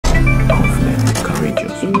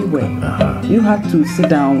everywhere. You have to sit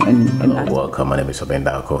down and welcome. My name is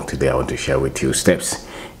Kwabena Darko. Today I want to share with you steps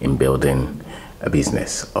in building a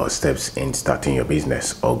business, or steps in starting your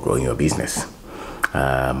business or growing your business.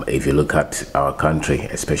 If you look at our country,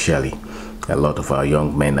 especially a lot of our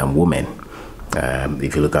young men and women,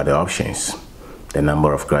 if you look at the options, the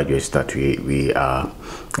number of graduates that we are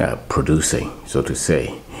producing, so to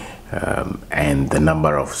say, and the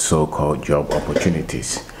number of so-called job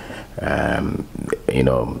opportunities, you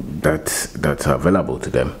know, that's available to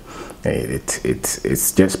them,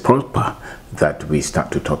 it's just proper that we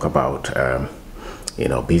start to talk about, you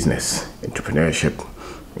know, business, entrepreneurship.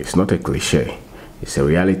 It's not a cliche, it's a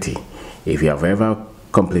reality. If you have ever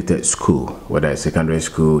completed school, whether it's secondary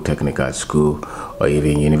school, technical school, or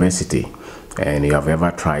even university, and you have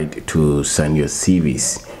ever tried to send your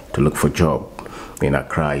CVs to look for job in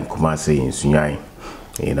Accra, in Kumasi, in Sunyai,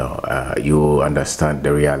 you know, you understand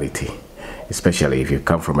the reality. Especially if you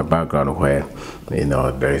come from a background where, you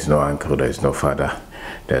know, there is no uncle, there is no father,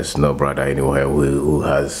 there's no brother anywhere who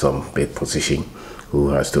has some big position, who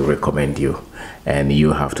has to recommend you, and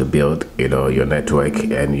you have to build, you know, your network,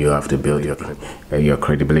 and you have to build your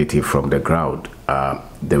credibility from the ground.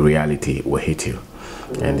 The reality will hit you.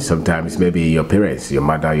 And sometimes maybe your parents, your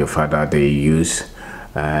mother, your father, they use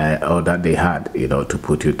all that they had, you know, to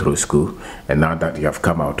put you through school. And now that you have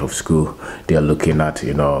come out of school, they are looking at,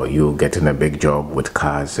 you know, you getting a big job with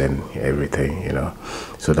cars and everything, you know,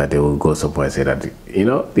 so that they will go somewhere and say that, you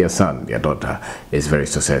know, their son, their daughter is very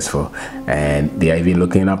successful, and they are even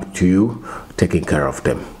looking up to you, taking care of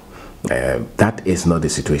them. That is not the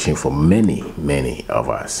situation for many of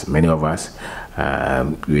us. Many of us,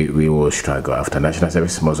 we will struggle after national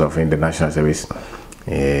service. Most often the national service,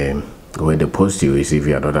 when they post you, is if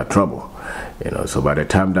you are not in trouble, you know. So by the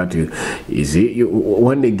time that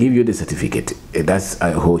when they give you the certificate, that's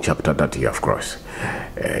a whole chapter that you have crossed.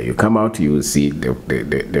 You come out, you will see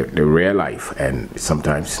the real life, and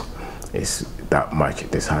sometimes it's that much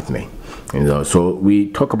disheartening, you know. So we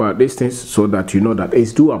talk about these things so that you know that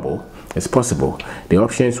it's doable, it's possible. The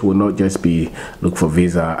options will not just be look for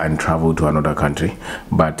visa and travel to another country,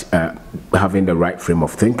 but having the right frame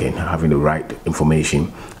of thinking, having the right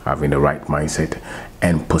information, having the right mindset,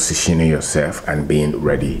 and positioning yourself and being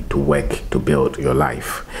ready to work to build your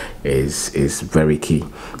life is very key.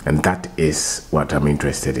 And that is what I'm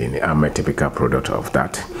interested in. I'm a typical product of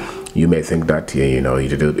that. You may think that, you know,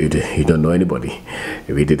 you don't know anybody.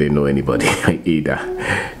 We didn't know anybody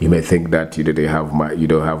either. You may think that you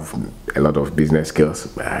don't have a lot of business skills.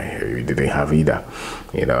 We didn't have either.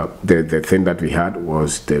 You know, the thing that we had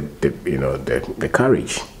was the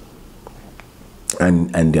courage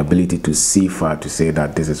and the ability to see far, to say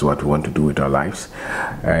that this is what we want to do with our lives,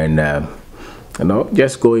 and you know,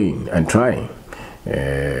 just going and trying.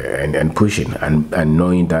 And pushing and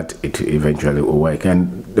knowing that it eventually will work.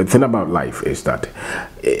 And the thing about life is that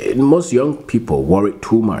most young people worry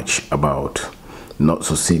too much about not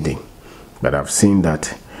succeeding, but I've seen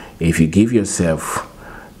that if you give yourself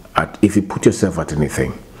if you put yourself at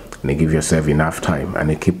anything and you give yourself enough time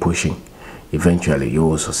and you keep pushing, eventually you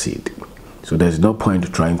will succeed. So there's no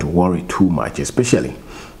point trying to worry too much, especially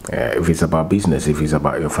if it's about business, if it's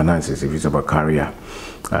about your finances, if it's about career.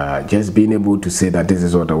 Just being able to say that this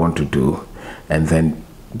is what I want to do, and then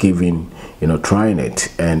giving, you know, trying it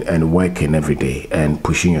and working every day and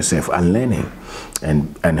pushing yourself and learning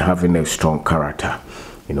and having a strong character,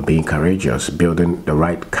 you know, being courageous, building the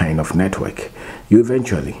right kind of network, you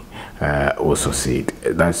eventually will succeed.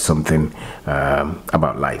 That's something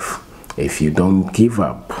about life. If you don't give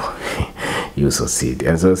up, you succeed.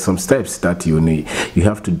 And so some steps that you need, you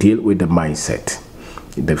have to deal with the mindset.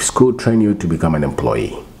 The school train you to become an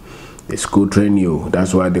employee. The school train you.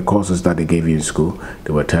 That's why the courses that they gave you in school,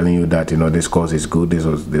 they were telling you that, you know, this course is good,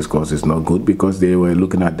 this course is not good, because they were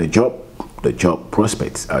looking at the job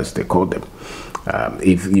prospects, as they call them.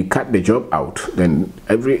 If you cut the job out, then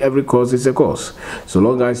every course is a course. So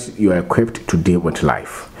long as you are equipped to deal with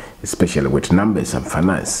life, especially with numbers and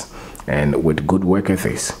finance, and with good work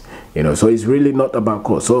ethics, you know, so it's really not about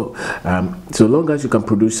cost. So so long as you can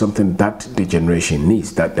produce something that the generation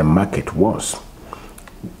needs, that the market wants,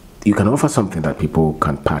 you can offer something that people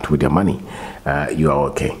can part with their money, you are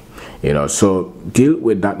okay, you know. So deal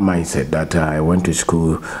with that mindset that I went to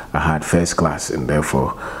school, I had first class, and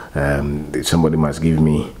therefore somebody must give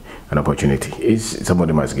me an opportunity.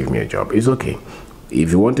 Somebody must give me a job. It's okay.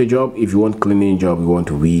 If you want a job, if you want cleaning job, you want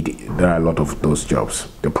to weed, there are a lot of those jobs.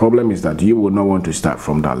 The problem is that you would not want to start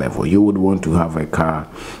from that level. You would want to have a car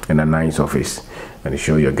and a nice office and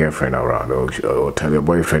show your girlfriend around, or tell your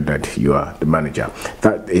boyfriend that you are the manager.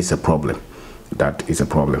 That is a problem. that is a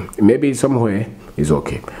problem. Maybe somewhere is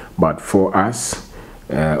okay, but for us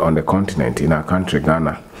on the continent, in our country,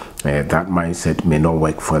 Ghana, that mindset may not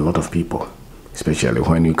work for a lot of people, especially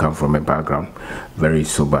when you come from a background, very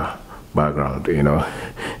sober background. You know,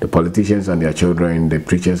 the politicians and their children, the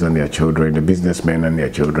preachers and their children, the businessmen and their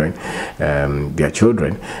children,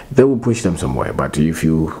 they will push them somewhere. But if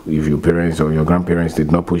your parents or your grandparents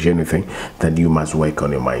did not push anything, then you must work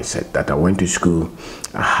on your mindset that I went to school,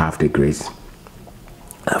 I have degrees,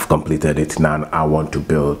 I've completed it, now I want to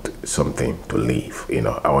build something to live. You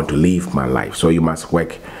know, I want to live my life. So you must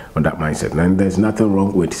work on that mindset. And there's nothing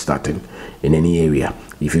wrong with starting in any area.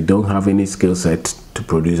 If you don't have any skill set to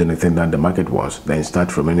produce anything that the market wants, then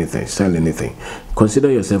start from anything, sell anything.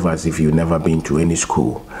 Consider yourself as if you've never been to any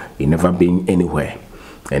school, you've never been anywhere.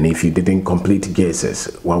 And if you didn't complete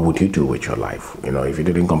JSS, what would you do with your life? You know, if you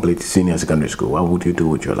didn't complete senior secondary school, what would you do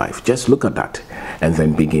with your life? Just look at that and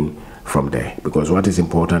then begin from there. Because what is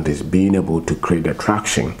important is being able to create the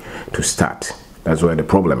traction to start. That's where the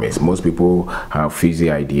problem is. Most people have fizzy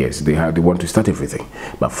ideas. They want to start everything,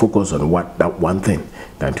 but focus on that one thing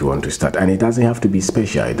that you want to start. And it doesn't have to be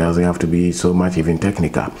special. It doesn't have to be so much even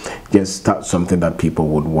technical. Just start something that people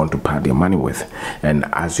would want to put their money with. And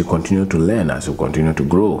as you continue to learn, as you continue to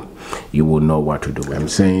grow, you will know what to do. I'm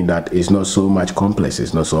saying that it's not so much complex.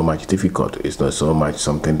 It's not so much difficult. It's not so much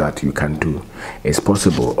something that you can do. It's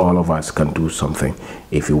possible. All of us can do something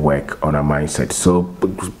if you work on a mindset. So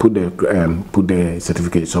put the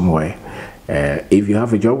certificate somewhere. If you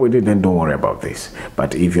have a job with it, then don't worry about this.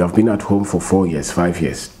 But if you have been at home for 4 years, 5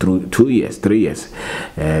 years, 2 years, 3 years,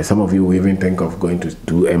 some of you will even think of going to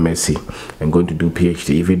do MSc and going to do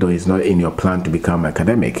PhD, even though it's not in your plan to become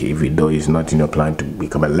academic, even though it's not in your plan to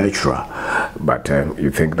become a lecturer. But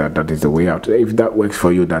you think that that is the way out. If that works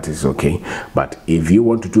for you, that is okay. But if you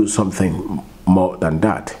want to do something more than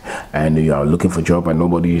that, and you are looking for a job and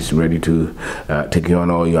nobody is ready to take you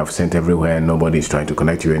on, or you have sent everywhere and nobody is trying to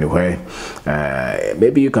connect you anywhere,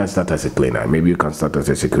 maybe you can start as a cleaner, maybe you can start as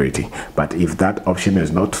a security. But if that option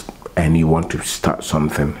is not, and you want to start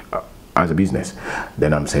something as a business,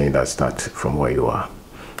 then I'm saying that start from where you are.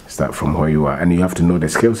 Start from where you are, and you have to know the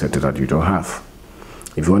skill set that you don't have.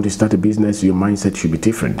 If you want to start a business, your mindset should be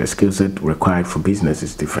different. The skill set required for business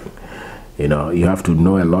is different. You know, you have to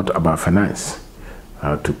know a lot about finance,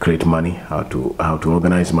 how to create money, how to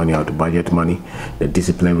organize money, how to budget money, the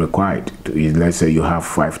discipline required. Let's say you have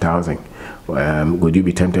 5,000. Would you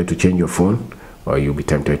be tempted to change your phone, or you be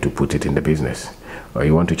tempted to put it in the business? Or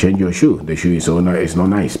you want to change your shoe? The shoe is not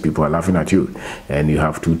nice. People are laughing at you, and you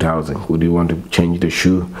have 2,000. Would you want to change the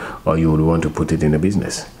shoe, or you would want to put it in the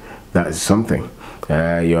business? That is something.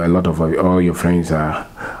 A lot of all your friends are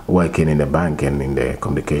working in the bank and in the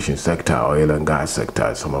communication sector, oil and gas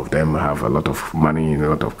sector. Some of them have a lot of money and a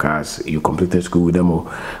lot of cars. You completed school with them,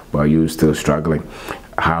 but you're still struggling.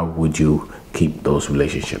 How would you keep those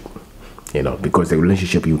relationships? You know, because the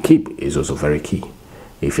relationship you keep is also very key.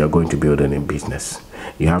 If you're going to build a business,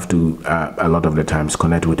 you have to a lot of the times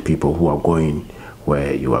connect with people who are going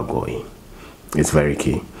where you are going. It's very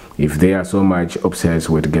key. If they are so much obsessed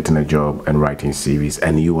with getting a job and writing CVs,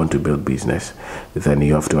 and you want to build business, then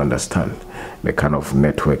you have to understand the kind of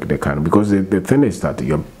network, because the thing is that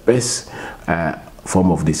your best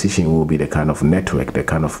form of decision will be the kind of network, the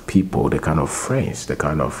kind of people, the kind of friends, the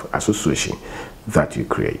kind of association that you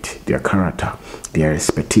create, their character, their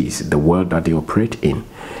expertise, the world that they operate in.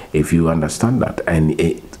 If you understand that, and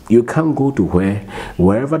you can't go to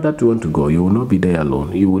wherever that you want to go, you will not be there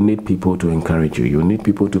alone. You will need people to encourage you. You will need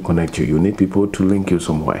people to connect you. You need people to link you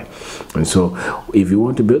somewhere. And so if you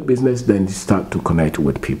want to build business, then start to connect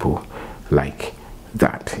with people like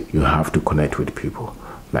that. You have to connect with people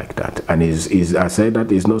like that. And I said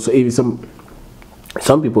that is not so. If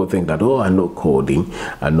some people think that, oh, I know coding,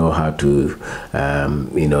 I know how to, I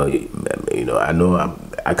know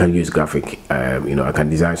I can use graphic, I can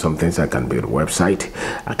design some things, I can build a website,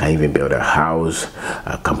 I can even build a house,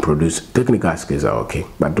 I can produce. Technical skills are okay,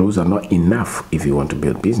 but those are not enough if you want to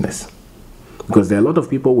build business. Because there are a lot of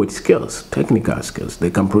people with skills, technical skills. They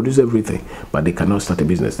can produce everything, but they cannot start a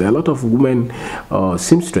business. There are a lot of women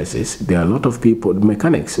seamstresses. There are a lot of people,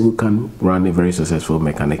 mechanics, who can run a very successful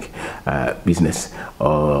mechanic business.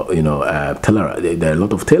 Or, tailor. There are a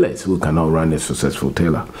lot of tailors who cannot run a successful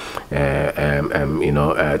tailor,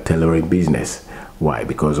 tailoring business. Why?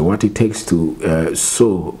 Because what it takes to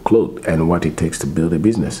sew clothes and what it takes to build a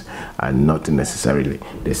business are not necessarily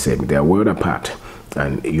the same. They are worlds apart.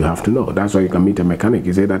 And you have to know. That's why you can meet a mechanic.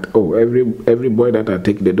 You say that, oh, every boy that I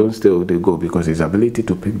take, they don't stay, they go, because his ability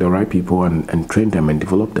to pick the right people and train them and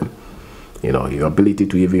develop them. You know, your ability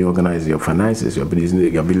to even organize your finances, your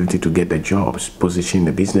ability to get the jobs, position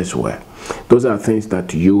the business well. Those are things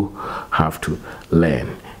that you have to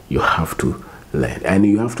learn. You have to learn. And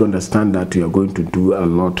you have to understand that you're going to do a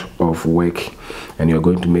lot of work and you're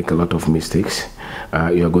going to make a lot of mistakes.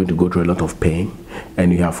 You're going to go through a lot of pain,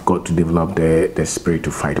 and you have got to develop the spirit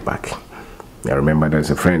to fight back. I remember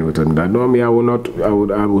there's a friend who told me that, no, me, I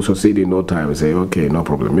will succeed in no time. I say, okay, no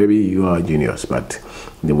problem. Maybe you are genius, but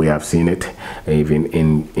we have seen it even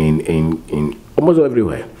in almost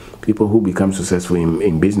everywhere. People who become successful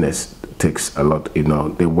in business takes a lot, you know,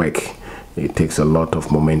 they work. It takes a lot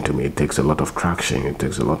of momentum. It takes a lot of traction. It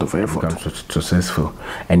takes a lot of effort to become successful.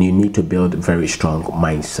 And you need to build a very strong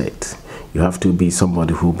mindset. You have to be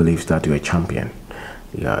somebody who believes that you're a champion.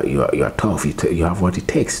 You are tough. You have what it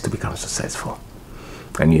takes to become successful.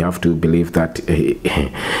 And you have to believe that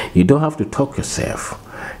you don't have to talk yourself.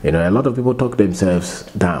 You know, a lot of people talk themselves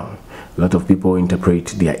down. A lot of people interpret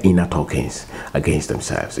their inner talkings against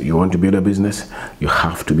themselves. You want to build a business, you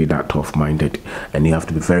have to be that tough-minded, and you have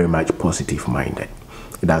to be very much positive-minded.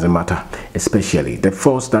 It doesn't matter, especially the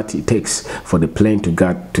force that it takes for the plane to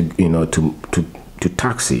get to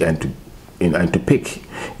taxi and to pick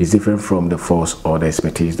is different from the force or the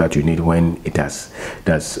expertise that you need when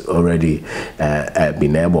that's already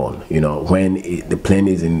been airborne. You know, when the plane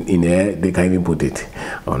is in the air, they can even put it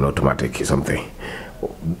on automatic or something.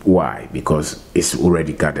 Why? Because it's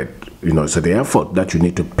already gathered. You know, so the effort that you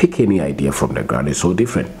need to pick any idea from the ground is so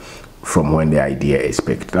different from when the idea is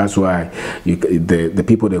picked. That's why the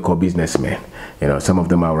people they call businessmen, you know, some of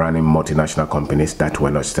them are running multinational companies that were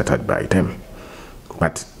not started by them.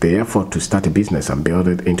 But the effort to start a business and build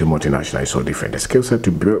it into multinational is so different. The skill set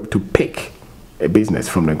to pick a business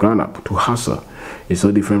from the ground up, to hustle, is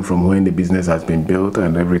so different from when the business has been built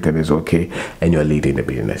and everything is okay and you're leading the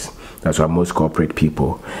business. That's why most corporate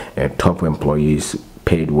people and top employees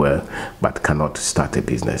paid well but cannot start a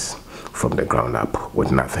business from the ground up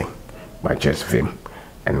with nothing but just vim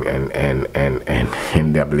and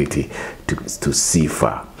the ability to see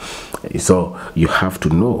far. So you have to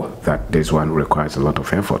know that this one requires a lot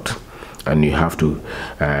of effort, and you have to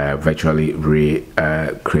virtually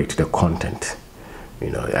create the content, you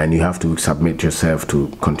know, and you have to submit yourself to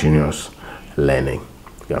continuous learning.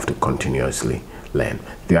 You have to continuously learn.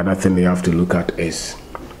 The other thing you have to look at is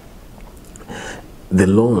the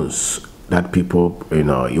loans that people, you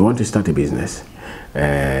know, you want to start a business.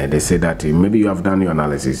 They say that maybe you have done your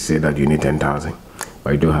analysis, say that you need 10,000,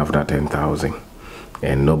 but you don't have that 10,000,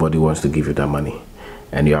 and nobody wants to give you that money,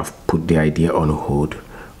 and you have put the idea on hold,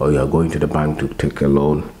 or you are going to the bank to take a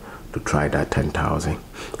loan to try that 10,000.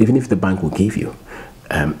 Even if the bank will give you,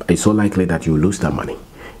 it's so likely that you lose that money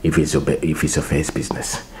if it's your first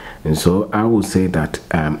business. And so I would say that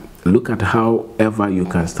look at however you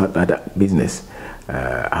can start that business,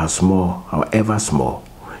 however small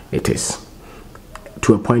it is,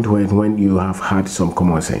 to a point when you have had some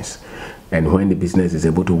common sense, and when the business is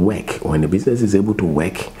able to work. When the business is able to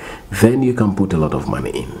work, then you can put a lot of money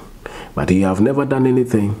in. But if you have never done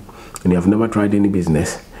anything and you have never tried any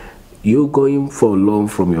business, you're going for a loan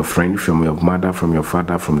from your friend, from your mother, from your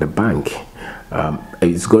father, from the bank.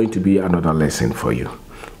 It's going to be another lesson for you.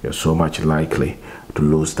 You're so much likely to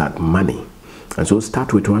lose that money. And so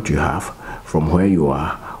start with what you have, from where you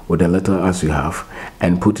are, with a little as you have,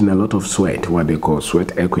 and put in a lot of sweat, what they call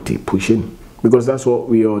sweat equity, pushing. Because that's what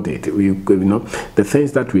we all did. You know, the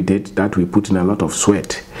things that we did, that we put in a lot of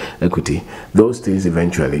sweat equity, those things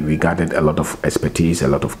eventually we gathered a lot of expertise, a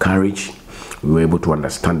lot of courage. We were able to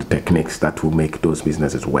understand the techniques that will make those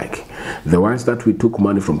businesses work. The ones that we took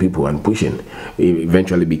money from people and pushing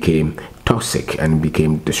eventually became toxic and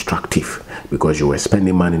became destructive, because you were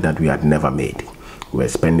spending money that we had never made. We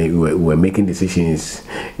were making decisions,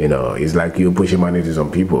 you know. It's like you pushing money to some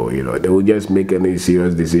people, you know. They will just make any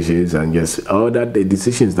serious decisions, and just all that the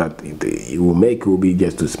decisions that you will make will be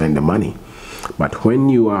just to spend the money. But when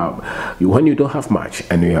you don't have much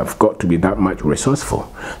and you have got to be that much resourceful,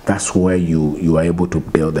 that's where you are able to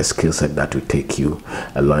build a skill set that will take you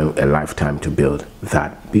a lifetime to build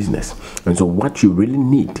that business. And so what you really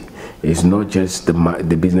need is not just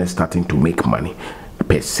the business starting to make money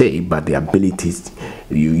per se, but the abilities,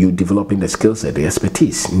 you developing the skill set, the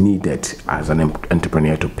expertise needed as an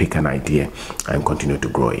entrepreneur to pick an idea and continue to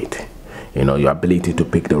grow it. You know, your ability to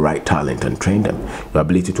pick the right talent and train them, your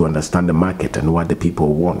ability to understand the market and what the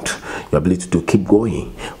people want, your ability to keep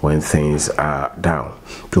going when things are down,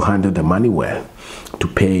 to handle the money well, to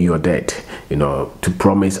pay your debt, you know, to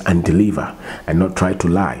promise and deliver and not try to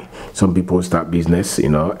lie. Some people start business, you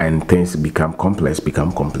know, and things become complex,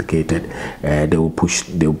 become complicated. They will put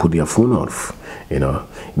their phone off, you know.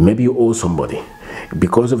 Maybe you owe somebody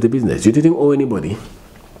because of the business. You didn't owe anybody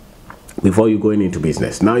before you going into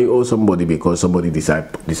business. Now you owe somebody because somebody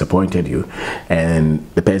disappointed you, and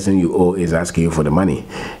the person you owe is asking you for the money,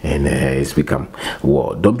 and it's become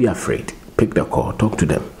war. Don't be afraid. Pick the call, talk to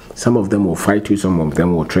them. Some of them will fight you, some of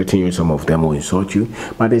them will threaten you, some of them will insult you,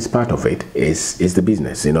 but it's part of it. It's the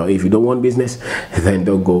business. You know, if you don't want business, then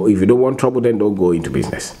don't go. If you don't want trouble, then don't go into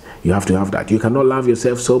business. You have to have that. You cannot love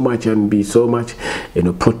yourself so much and be so much, you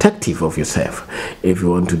know, protective of yourself if you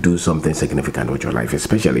want to do something significant with your life,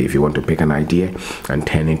 especially if you want to pick an idea and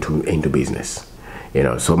turn it into business. You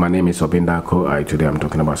know, so my name is Obeng Darko. Today I'm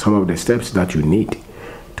talking about some of the steps that you need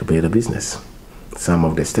to build a business. Some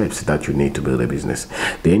of the steps that you need to build a business.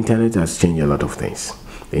 The internet has changed a lot of things.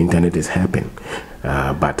 The internet is helping,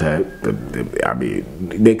 but I mean,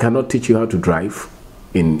 they cannot teach you how to drive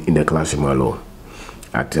in the classroom alone.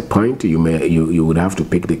 At a point, you would have to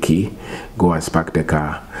pick the key, go and spark the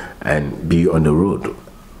car, and be on the road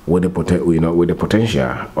with the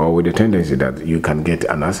potential or with the tendency that you can get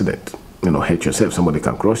an accident. You know, hurt yourself. Somebody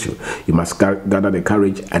can cross you. You must gather the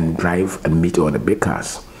courage and drive and meet all the big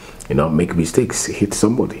cars. You know, make mistakes, hit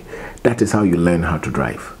somebody. That is how you learn how to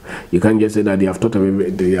drive. You can't just say that they have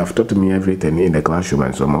taught me everything in the classroom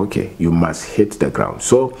and so I'm okay. You must hit the ground.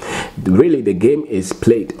 So really the game is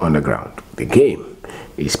played on the ground. The game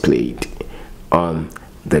is played on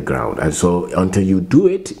the ground. And so until you do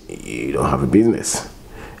it, you don't have a business.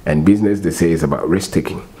 And business, they say, is about risk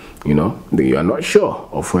taking. You know, you are not sure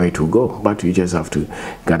of where it will go, but you just have to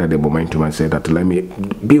gather the momentum and say that let me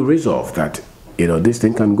be resolved that, you know, this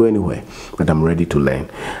thing can go anywhere, but I'm ready to learn,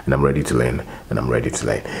 and I'm ready to learn, and I'm ready to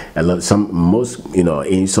learn. You know,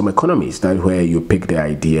 in some economies, that's where you pick the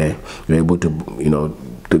idea, you're able to, you know,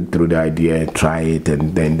 through the idea, try it,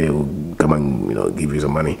 and then they will come and, you know, give you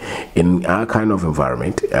some money. In our kind of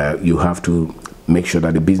environment, you have to make sure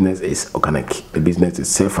that the business is organic, the business is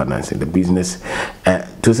self-financing, the business,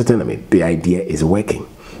 to a certain limit, the idea is working.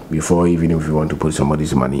 Before, even if you want to put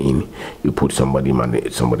somebody's money in, you put somebody's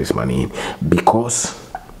money in, because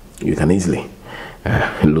you can easily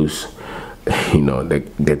lose, you know,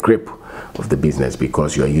 the grip of the business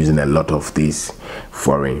because you are using a lot of this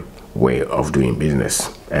foreign way of doing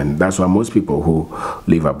business. And that's why most people who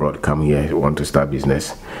live abroad come here, want to start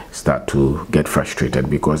business, start to get frustrated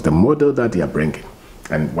because the model that they are bringing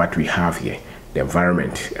and what we have here, the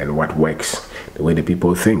environment and what works, the way the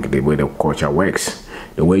people think, the way the culture works,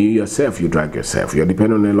 the way you yourself, you drag yourself. You're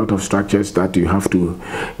dependent on a lot of structures that you have to,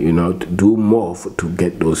 you know, do more to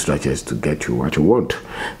get those structures to get you what you want.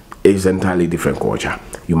 It's entirely different culture.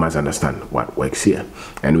 You must understand what works here.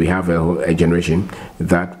 And we have a generation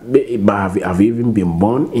that have even been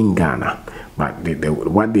born in Ghana, but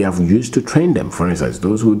what they have used to train them, for instance,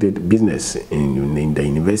 those who did business in the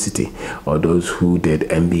university or those who did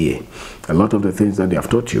MBA, a lot of the things that they have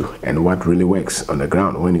taught you and what really works on the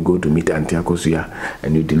ground when you go to meet Auntie Akosia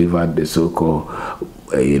and you deliver the so-called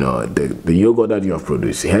you know, the yogurt that you have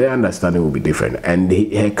produced, her understanding will be different, and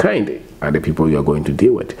her kind are the people you are going to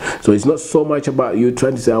deal with. So it's not so much about you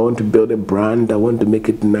trying to say, I want to build a brand, I want to make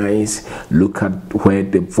it nice. Look at where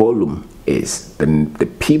the volume is. The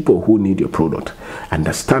people who need your product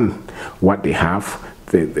understand what they have,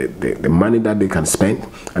 the money that they can spend,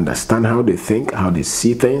 understand how they think, how they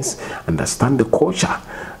see things, understand the culture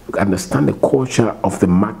of the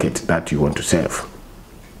market that you want to serve.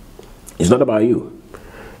 It's not about you.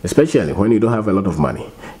 Especially when you don't have a lot of money.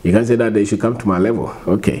 You can say that they should come to my level.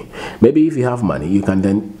 Okay. Maybe if you have money, you can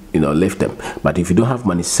then, you know, lift them. But if you don't have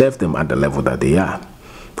money, serve them at the level that they are.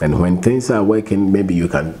 And when things are working, maybe you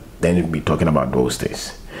can then be talking about those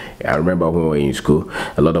things. I remember when we were in school,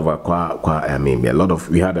 a lot of our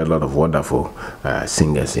we had a lot of wonderful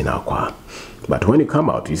singers in our choir. But when you come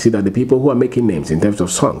out, you see that the people who are making names in terms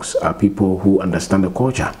of songs are people who understand the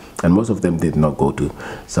culture. And most of them did not go to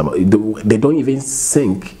they don't even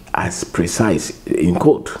sing as precise in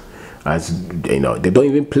code as, you know, they don't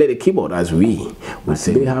even play the keyboard as we would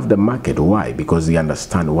say. They have the market. Why? Because they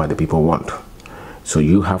understand what the people want. So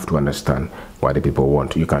you have to understand what the people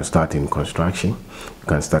want. You can start in construction, you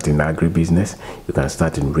can start in agribusiness, you can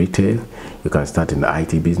start in retail, you can start in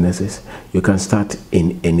IT businesses, you can start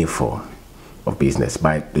in any form of business.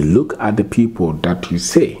 But look at the people that you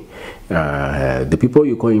say, the people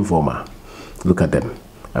you call informer, look at them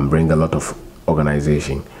and bring a lot of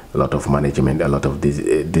organization, a lot of management, a lot of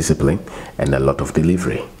discipline, and a lot of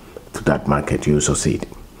delivery to that market. You succeed.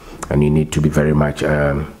 And you need to be very much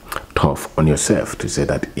tough on yourself to say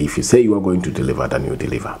that if you say you are going to deliver, then you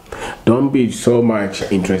deliver. Don't be so much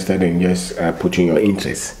interested in just putting your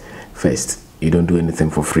interests first. You don't do anything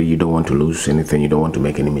for free. You don't want to lose anything. You don't want to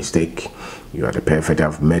make any mistake. You are the perfect.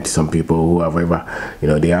 I've met some people who have ever,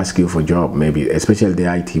 they ask you for a job, maybe, especially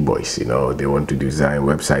the IT boys, they want to design a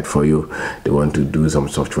website for you. They want to do some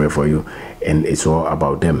software for you. And it's all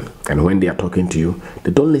about them. And when they are talking to you,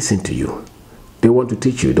 they don't listen to you. They want to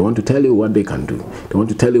teach you. They want to tell you what they can do. They want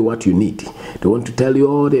to tell you what you need. They want to tell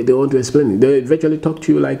you, they want to explain it. They virtually talk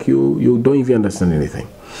to you like you don't even understand anything.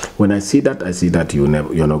 When I see that you're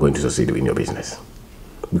not going to succeed in your business.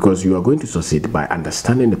 Because you are going to succeed by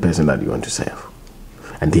understanding the person that you want to serve.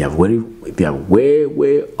 And they are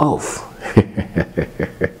way off.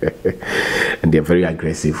 And they're very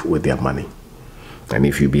aggressive with their money. And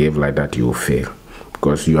if you behave like that, you will fail.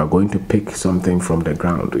 Because you are going to pick something from the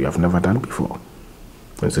ground you have never done before.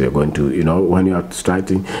 And so you're going to, when you are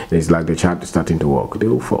starting, it's like the child starting to walk, they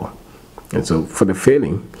will fall. And so for the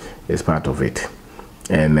failing, is part of it.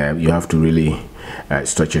 And you have to really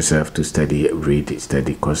stretch yourself to study, read,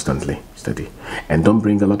 study constantly, study. And don't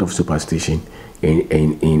bring a lot of superstition in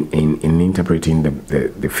interpreting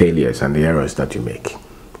the failures and the errors that you make.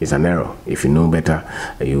 It's an error. If you know better,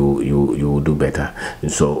 you will do better.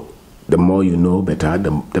 And so the more you know better,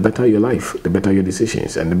 the better your life, the better your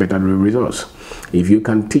decisions, and the better the results. If you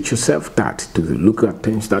can teach yourself that, to look at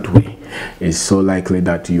things that way, it's so likely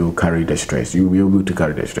that you carry the stress. You'll be able to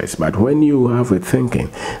carry the stress. But when you have a thinking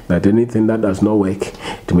that anything that does not work,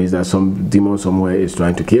 it means that some demon somewhere is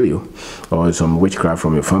trying to kill you, or some witchcraft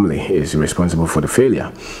from your family is responsible for the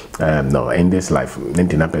failure. No, in this life,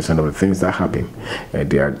 99% of the things that happen,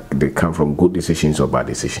 they come from good decisions or bad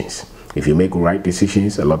decisions. If you make right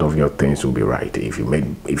decisions, a lot of your things will be right. If you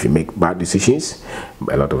make bad decisions,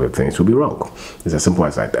 a lot of the things will be wrong. It's as simple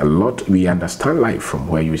as that. We understand life from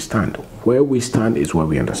where you stand. Where we stand is where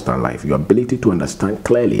we understand life. Your ability to understand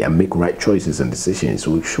clearly and make right choices and decisions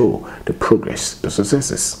will show the progress, the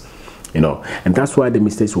successes. And that's why the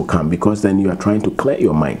mistakes will come, because then you are trying to clear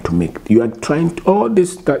your mind all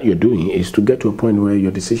this that you're doing is to get to a point where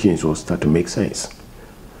your decisions will start to make sense.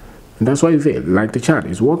 And that's why you fail. Like the child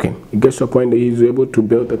is walking. It gets to a point that he's able to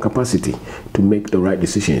build the capacity to make the right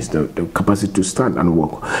decisions, the capacity to stand and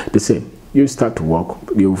walk. The same. You start to walk,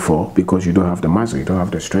 you fall because you don't have the muscle, you don't have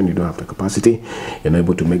the strength, you don't have the capacity. You're not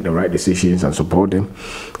able to make the right decisions and support them.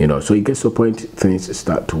 So it gets to a point things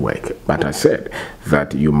start to work. But I said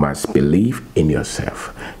that you must believe in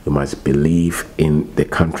yourself. You must believe in the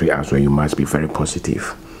country as well. You must be very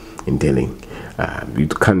positive in dealing. You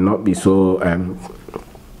cannot be so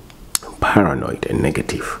paranoid and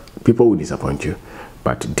negative. People will disappoint you,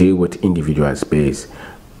 but deal with individuals based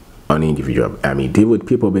on individual. Deal with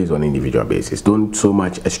people based on individual basis. Don't so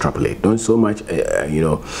much extrapolate. Don't so much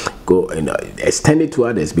go and extend it to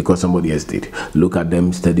others because somebody else did. Look at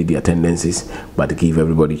them, study their tendencies, but give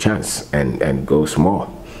everybody a chance and go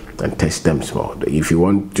small and test them small. If you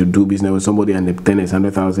want to do business with somebody and the 10 is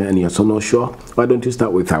 100,000 and you're so not sure, why don't you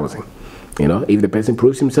start with 1,000? If the person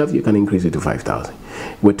proves himself, you can increase it to 5,000.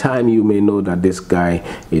 With time, you may know that this guy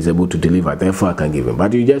is able to deliver, therefore I can give him.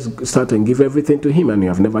 But you just start and give everything to him and you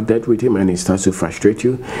have never dealt with him and it starts to frustrate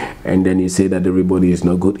you. And then you say that everybody is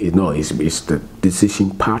not good. No, it's the decision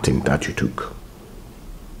pattern that you took.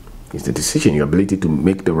 It's the decision, your ability to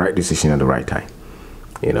make the right decision at the right time.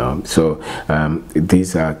 So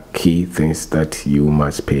these are key things that you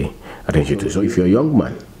must pay attention to. So if you're a young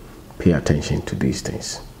man, pay attention to these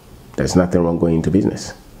things. There's nothing wrong going into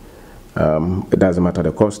business. It doesn't matter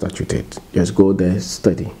the course that you take. Just go there,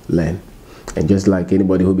 study, learn. And just like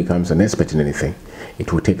anybody who becomes an expert in anything,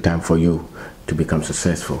 it will take time for you to become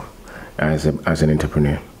successful as an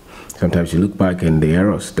entrepreneur. Sometimes you look back and the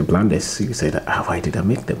errors, the blunders, you say that, why did I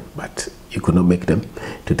make them? But you could not make them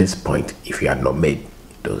to this point if you had not made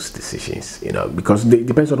those decisions, because it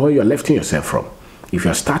depends on where you are lifting yourself from. If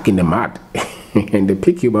you're stuck in the mud and they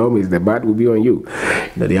pick you by all means, the mud will be on you.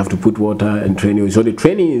 They have to put water and train you. So the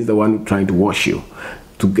training is the one trying to wash you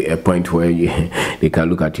to get a point where they can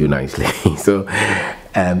look at you nicely. So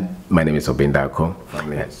my name is Obeng Darko.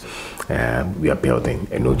 We are building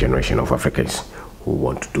a new generation of Africans who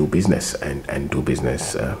want to do business and do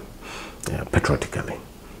business patriotically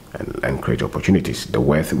and create opportunities. The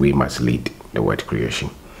wealth we must lead, the wealth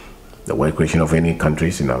creation. The wealth creation of any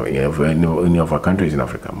countries any of our countries in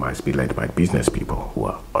Africa must be led by business people who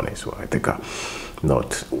are honest, who are ethical,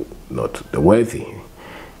 not the wealthy.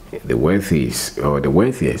 The wealthiest or the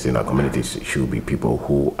wealthiest in our communities should be people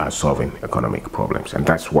who are solving economic problems, and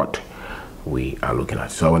that's what we are looking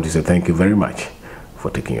at. So I want to say thank you very much for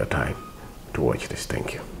taking your time to watch this.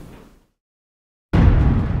 Thank you.